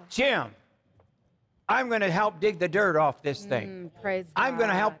 Jim, I'm going to help dig the dirt off this thing. Praise I'm going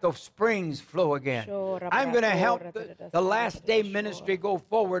to help God. the springs flow again. I'm going to help the last day ministry go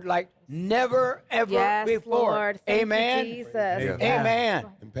forward like never, ever Yes, before. Lord. Thank Amen. you, Jesus. Amen.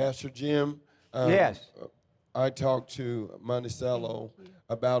 And Pastor Jim, Yes. I talked to Monticello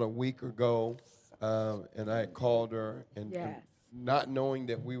about a week ago, and I called her, and not knowing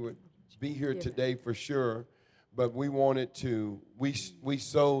that we would be here today for sure, but we wanted to, we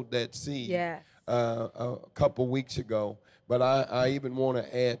sowed that seed a couple weeks ago. But I even want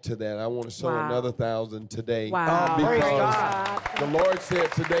to add to that. I want to sow another 1,000 today. Wow. Praise Because God. the Lord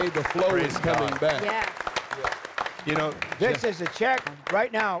said today the flow is coming back. Yes. You know, This is a check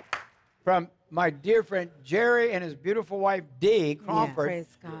right now from my dear friend Jerry and his beautiful wife Dee Crawford.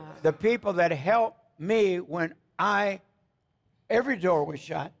 Praise God. The people that helped me when every door was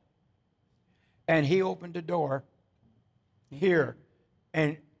shut, and he opened the door here,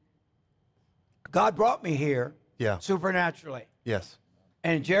 and God brought me here supernaturally. Yes.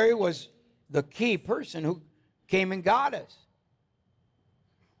 And Jerry was the key person who came and got us.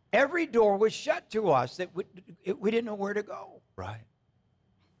 Every door was shut to us that we didn't know where to go. Right.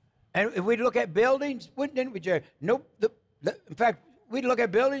 And if we'd look at buildings, didn't we, Jerry? Nope. In fact, we'd look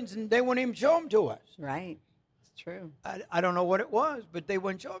at buildings and they wouldn't even show them to us. Right. It's true. I don't know what it was, but they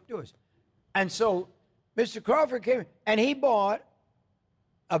wouldn't show them to us. And so Mr. Crawford came and he bought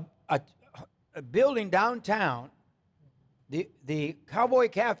a building downtown, the Cowboy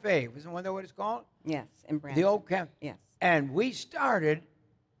Cafe. Was that what it's called? Yes, in Branson. The old cafe. Yes. And we started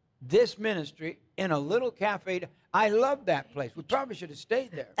this ministry in a little cafe. I loved that place. We probably should have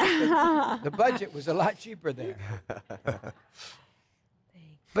stayed there. The budget was a lot cheaper there.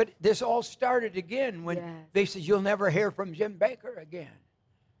 But this all started again when they said, you'll never hear from Jim Baker again.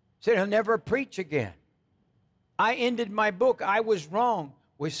 Said he'll never preach again. I ended my book, I Was Wrong,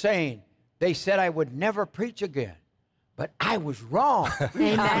 with saying, they said I would never preach again. But I was wrong.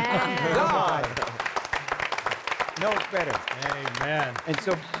 Amen. God knows better. Amen. And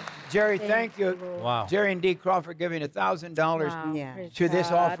so, Jerry, thank you. Wow. Jerry and Dee Crawford giving $1,000 Yeah. to this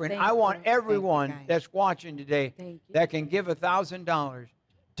God. offering. Thank I want you. everyone Thank you, that's watching today Thank you. that can give $1,000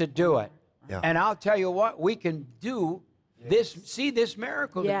 to do it. Yeah. And I'll tell you what, we can do this, see this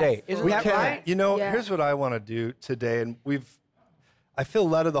miracle Yes, today. Isn't Lord. that right? You know, Yeah. here's what I want to do today, and I feel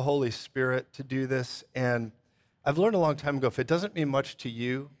led of the Holy Spirit to do this, and I've learned a long time ago, if it doesn't mean much to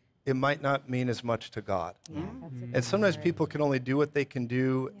you, it might not mean as much to God. And sometimes people can only do what they can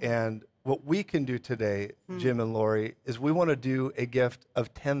do, and what we can do today, Jim and Lori, is we want to do a gift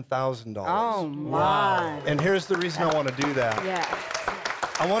of $10,000. Oh, my. And here's the reason I want to do that. Yes.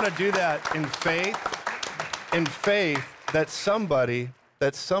 I want to do that in faith that somebody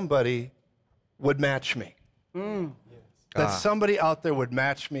would match me. That somebody out there would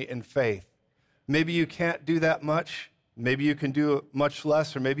match me in faith. Maybe you can't do that much. Maybe you can do much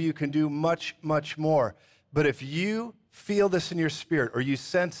less, or maybe you can do much, much more. But if you feel this in your spirit, or you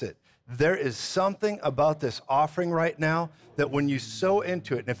sense it, there is something about this offering right now that when you sow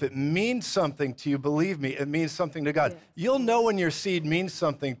into it, and if it means something to you, believe me, it means something to God. You'll know when your seed means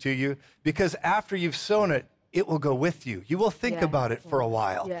something to you because after you've sown it, it will go with you. You will think about it for a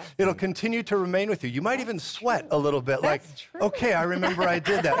while. It'll continue to remain with you. You might even sweat a little bit like, okay, I remember I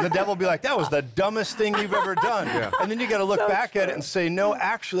did that. And the devil will be like, that was the dumbest thing you've ever done. And then you got to look back at it and say, no,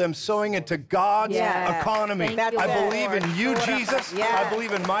 actually, I'm sowing into God's economy. I believe in you, Jesus. I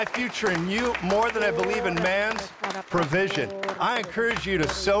believe in my future in you more than I believe in man's provision. I encourage you to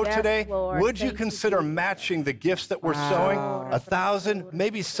sow today. Would you consider matching the gifts that we're sowing? 1,000,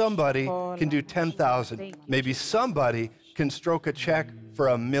 maybe somebody can do 10,000. Maybe somebody can stroke a check for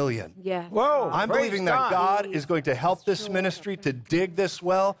 $1 million. Whoa! I'm believing that God is going to help this ministry to dig this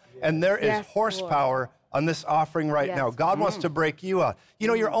well, and there is horsepower on this offering right now. God wants to break you out. You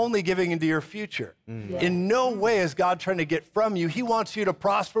know, you're only giving into your future. In no way is God trying to get from you. He wants you to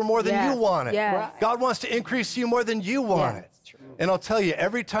prosper more than you want it. God wants to increase you more than you want it. And I'll tell you,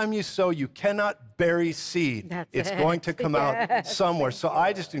 every time you sow, you cannot bury seed. It's going to come out somewhere. So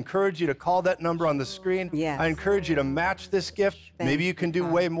I just encourage you to call that number on the screen. I encourage you to match this gift. Maybe you can do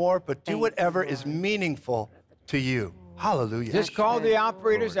way more, but do whatever is meaningful to you. Hallelujah. Just call the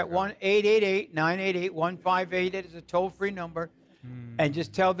operators at 1-888-988-1588. It's a toll-free number. And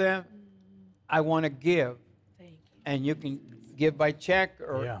just tell them, I want to give. And you can give by check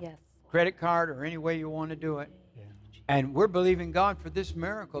or credit card or any way you want to do it. And we're believing God for this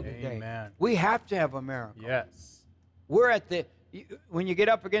miracle today. Amen. We have to have a miracle. Yes. We're at when you get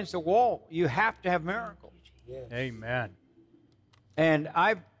up against a wall, you have to have miracles. Amen. And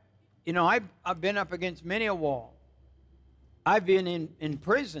I've been up against many a wall. I've been in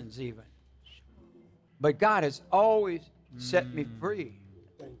prisons even. But God has always set me free.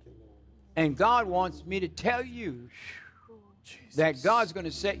 And God wants me to tell you that God's going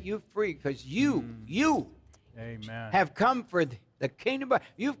to set you free because you Amen. have come for the kingdom.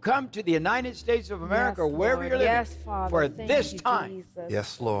 You've come to the United States of America, wherever you're living, for this time. Jesus.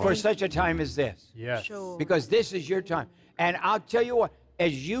 Yes, Lord. For such a time as this. Yes. Sure. Because this is your time. And I'll tell you what,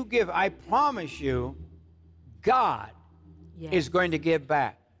 as you give, I promise you, God is going to give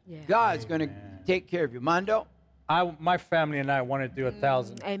back. God's going to take care of you. Mondo? My family and I want to do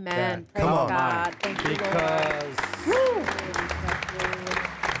 1,000. Amen. back. Praise God. Thank you, Lord. Because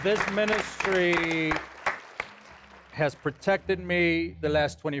this ministry has protected me the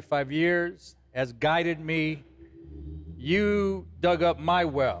last 25 years, has guided me. You dug up my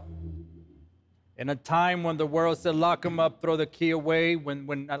well. In a time when the world said, lock him up, throw the key away,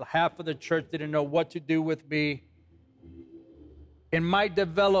 when half of the church didn't know what to do with me. In my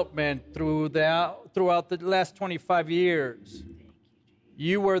development throughout the last 25 years,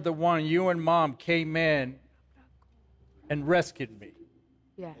 you were the one, you and Mom came in and rescued me.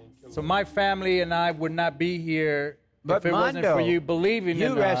 Yes. So my family and I would not be here if it wasn't Mondo, for you believing in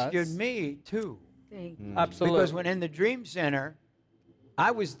us. You rescued me, too. Thank you. Absolutely. Because when in the Dream Center,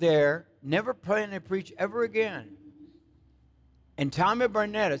 I was there, never planning to preach ever again. And Tommy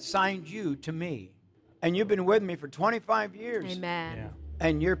Barnett assigned you to me. And you've been with me for 25 years. Amen. Yeah.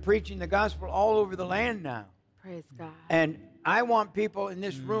 And you're preaching the gospel all over the land now. Praise God. And I want people in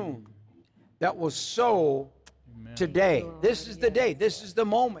this room that will sow today. This is the day. This is the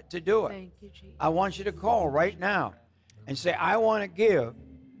moment to do it. Thank you, Jesus. I want you to call right now and say, I want to give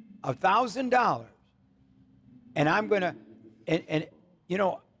 $1,000. And I'm going to, and you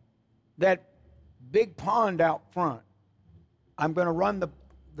know, that big pond out front, I'm going to run the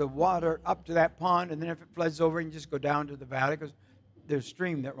water up to that pond, and then if it floods over, you can just go down to the valley because there's a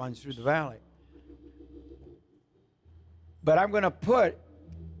stream that runs through the valley. But I'm going to put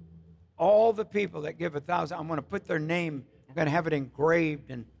all the people that give 1,000, I'm going to put their name, I'm going to have it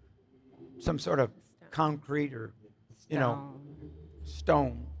engraved in some sort of concrete or,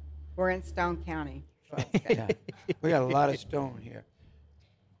 stone. We're in Stone County. Yeah. We got a lot of stone here.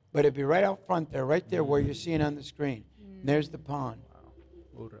 But it'd be right out front there, right there where you're seeing on the screen. And there's the pond.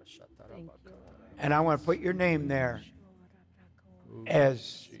 Thank you. And I want to put your name there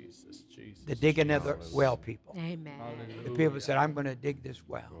as the digging of the well people. Amen. The people said, I'm going to dig this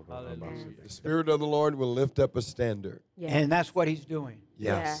well. The Spirit of the Lord will lift up a standard. Yes. And that's what he's doing.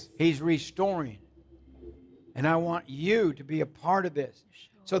 Yes. He's restoring. And I want you to be a part of this.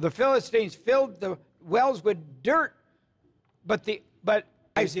 So the Philistines filled the wells with dirt, but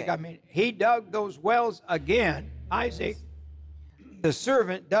Isaac, he dug those wells again. Isaac, the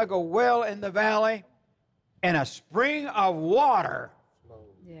servant, dug a well in the valley, and a spring of water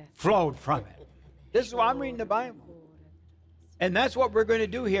flowed from it. This is why I'm reading the Bible. And that's what we're going to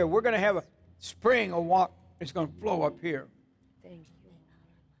do here. We're going to have a spring of water. It's going to flow up here. Thank you.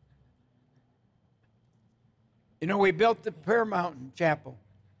 You know, we built the Prayer Mountain Chapel.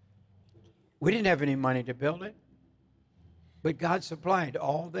 We didn't have any money to build it, but God supplied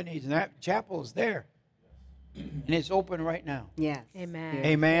all the needs, and that chapel is there, and it's open right now. Yes. Amen.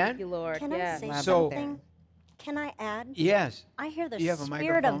 Amen. Thank you, Lord. Can yes. I say So- something? Can I add? Yes. I hear the You have a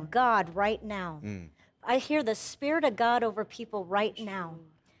Spirit microphone? of God right now. I hear the Spirit of God over people right now.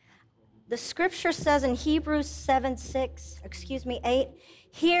 The scripture says in Hebrews 8,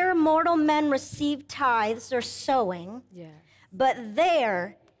 here mortal men receive tithes or sowing, Yeah. but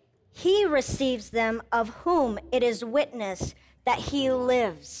there he receives them of whom it is witness that he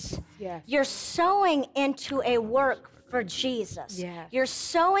lives. Yes. You're sowing into a work for Jesus. Yes. You're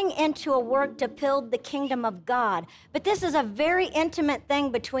sowing into a work to build the kingdom of God. But this is a very intimate thing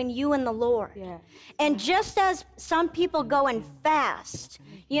between you and the Lord. Yes. And just as some people go and fast,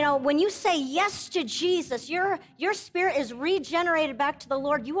 you know, when you say yes to Jesus, your spirit is regenerated back to the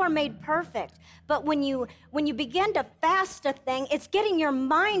Lord. You are made perfect. But when you begin to fast a thing, it's getting your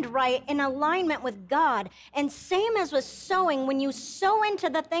mind right in alignment with God. And same as with sowing, when you sow into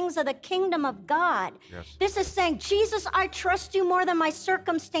the things of the kingdom of God, this is saying, Jesus, I trust you more than my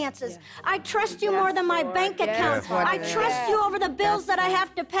circumstances. I trust you more than my bank account. I trust you over the bills that I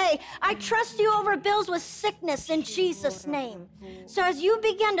have to pay. I trust you over bills with sickness in Jesus' name. So as you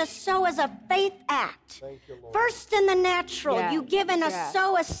begin to sow as a faith act, first in the natural, you give and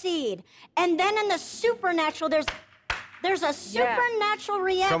sow a seed. And then in the supernatural, there's a supernatural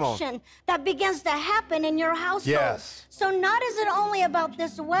reaction that begins to happen in your household. Yes. So not is it only about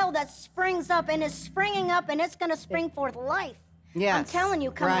this well that springs up and is springing up and it's going to spring forth life. Yes. I'm telling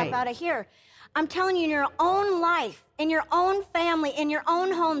you, coming up out of here. I'm telling you, in your own life, in your own family, in your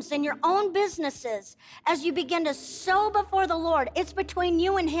own homes, in your own businesses, as you begin to sow before the Lord, it's between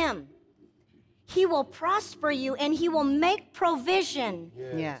you and him. He will prosper you and he will make provision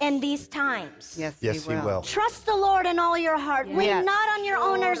in these times. Yes, Yes, he will. Trust the Lord in all your heart. Lean not on your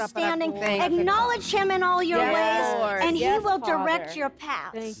own understanding. Acknowledge him in all your ways, and he will direct your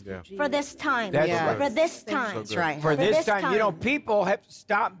paths for this time. That's right. For this time. That's right. For this time, you know, people have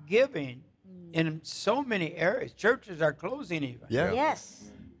stopped giving in so many areas. Churches are closing even. Yeah. Yes.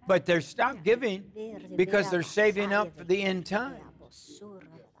 But they're stopped giving because they're saving up for the end time.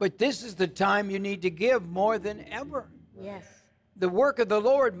 But this is the time you need to give more than ever. Yes. The work of the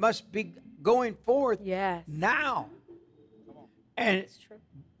Lord must be going forth now. And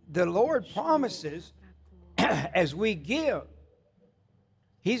the Lord promises as we give,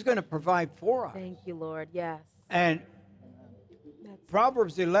 he's going to provide for us. Thank you, Lord. Yes. And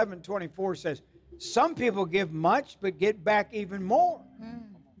Proverbs 11:24 says, some people give much but get back even more.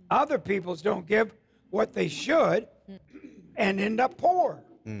 Other people don't give what they should and end up poor.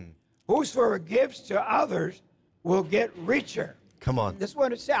 Whosoever gives to others will get richer. Come on. That's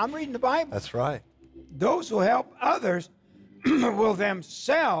what it says. I'm reading the Bible. That's right. Those who help others will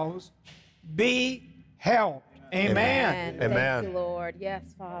themselves be helped. Amen. Amen. Thank you, Lord.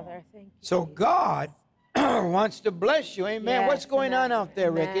 Yes, Father. Thank you. So God wants to bless you. Amen. Yes, What's going on out there,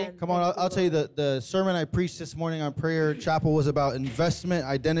 amen. Ricky? Come on, I'll tell you the sermon I preached this morning on Prayer Chapel was about investment,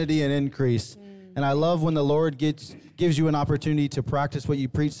 identity, and increase. And I love when the Lord gives you an opportunity to practice what you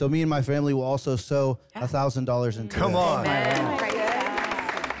preach. So me and my family will also sow $1,000 into Come on.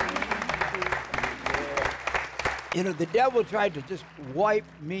 You know, the devil tried to just wipe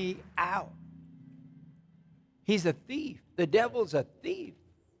me out. He's a thief. The devil's a thief.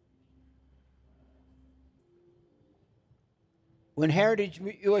 When Heritage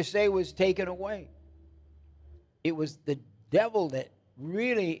USA was taken away, it was the devil that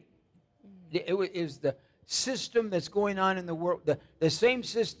really, it was the system that's going on in the world, the same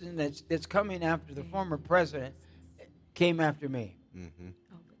system that's coming after the former president came after me.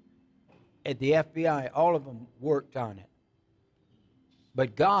 At the FBI, all of them worked on it.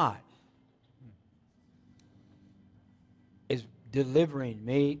 But God is delivering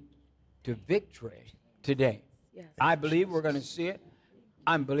me to victory today. Yes. I believe we're going to see it.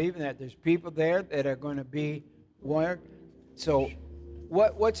 I'm believing that there's people there that are going to be wired. So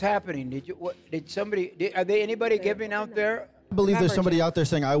what's happening? Are there anybody giving out there? I believe there's somebody out there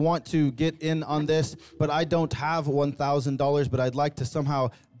saying, I want to get in on this, but I don't have $1,000, but I'd like to somehow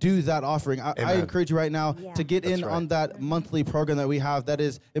do that offering. I encourage you right now to get in on that monthly program that we have. That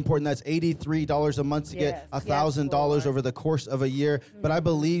is important. That's $83 a month to get $1,000 over the course of a year. But I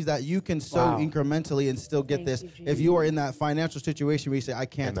believe that you can sow incrementally and still get this. If you are in that financial situation where you say, I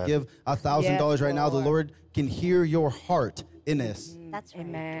can't give $1,000 right now, the Lord can hear your heart in this. That's right.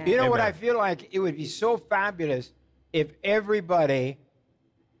 Amen. You know what I feel like? It would be so fabulous if everybody,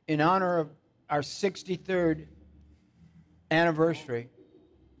 in honor of our 63rd anniversary,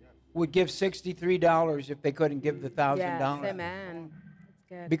 would give $63 if they couldn't give the $1,000. Yes, amen. That's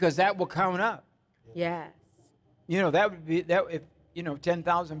good. Because that will count up. Yes. You know, that would be, that if,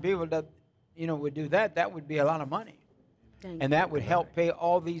 10,000 people that, would do that, that would be a lot of money. And that would help pay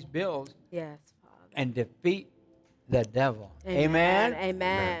all these bills. Yes, Father. And defeat the devil. Amen.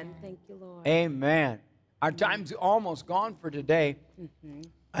 Amen. Thank you, Lord. Amen. Our time's almost gone for today. Mm-hmm.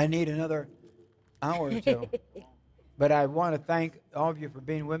 I need another hour or two. But I want to thank all of you for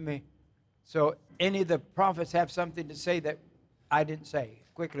being with me. So any of the prophets have something to say that I didn't say?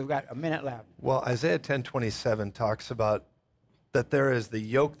 Quickly, we've got a minute left. Well, Isaiah 10:27 talks about that there is the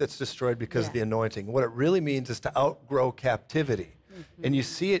yoke that's destroyed because of the anointing. What it really means is to outgrow captivity. Mm-hmm. And you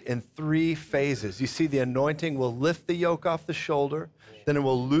see it in 3 phases. You see the anointing will lift the yoke off the shoulder, then it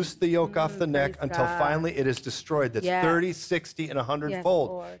will loose the yoke off the neck until finally it is destroyed. That's 30, 60, and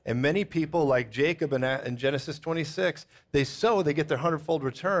 100-fold. And many people, like Jacob in Genesis 26, they sow, they get their 100-fold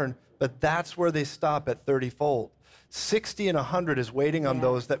return, but that's where they stop at 30-fold. 60 and 100 is waiting on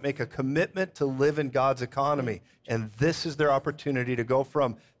those that make a commitment to live in God's economy. And this is their opportunity to go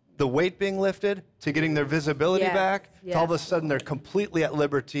from the weight being lifted to getting their visibility back to all of a sudden they're completely at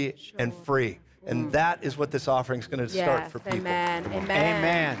liberty and free. And that is what this offering is going to start for people. Amen. Amen.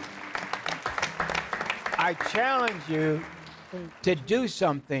 Amen. I challenge you to do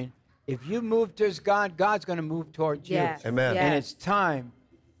something. If you move towards God, God's going to move towards you. Amen. And it's time.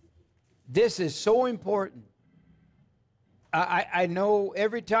 This is so important. I know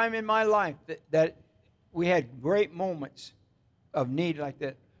every time in my life that we had great moments of need like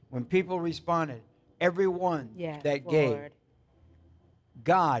that. When people responded, everyone that gave,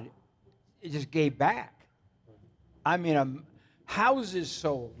 God just gave back. I mean, houses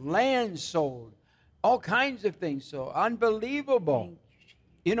sold, land sold, all kinds of things sold. Unbelievable.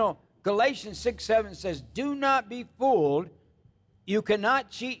 Galatians 6:7 says, do not be fooled. You cannot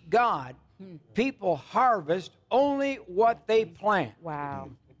cheat God. People harvest only what they plant.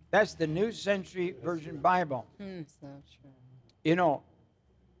 Wow. That's the New Century Version Bible. So true.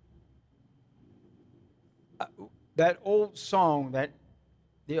 That old song that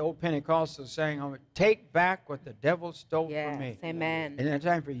the old Pentecostals sang, take back what the devil stole from me. Amen. And it's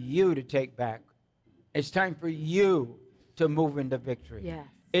time for you to take back. It's time for you to move into victory. Yes.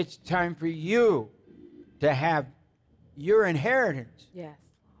 It's time for you to have your inheritance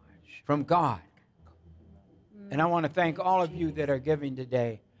from God. And I want to thank all of you that are giving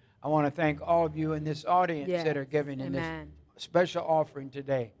today. I want to thank all of you in this audience that are giving in this special offering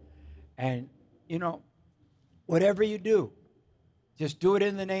today. And, whatever you do, just do it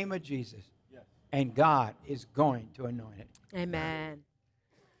in the name of Jesus. And God is going to anoint it. Amen.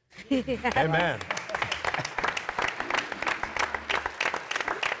 Amen.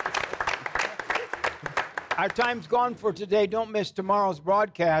 Our time's gone for today. Don't miss tomorrow's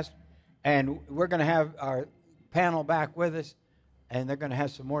broadcast. And we're going to have our panel back with us. And they're going to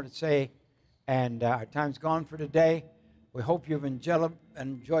have some more to say. And our time's gone for today. We hope you've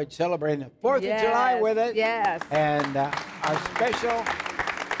enjoyed celebrating the 4th of July with us. Yes. And our special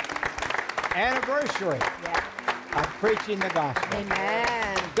anniversary of preaching the gospel.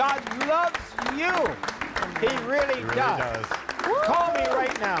 Amen. God loves you. He really does. Call me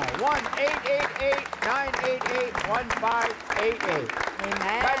right now. 1-888-988-1588.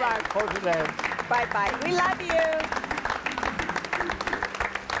 Amen. Bye-bye, Coach Len. Bye-bye. We love you.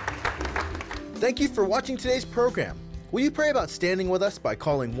 Thank you for watching today's program. Will you pray about standing with us by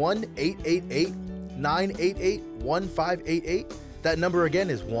calling 1-888-988-1588? That number again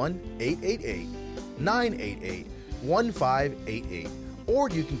is 1-888-988-1588. Or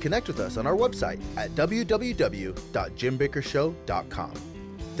you can connect with us on our website at www.jimbakkershow.com.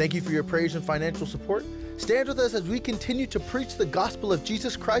 Thank you for your prayers and financial support. Stand with us as we continue to preach the gospel of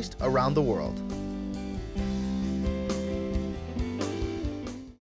Jesus Christ around the world.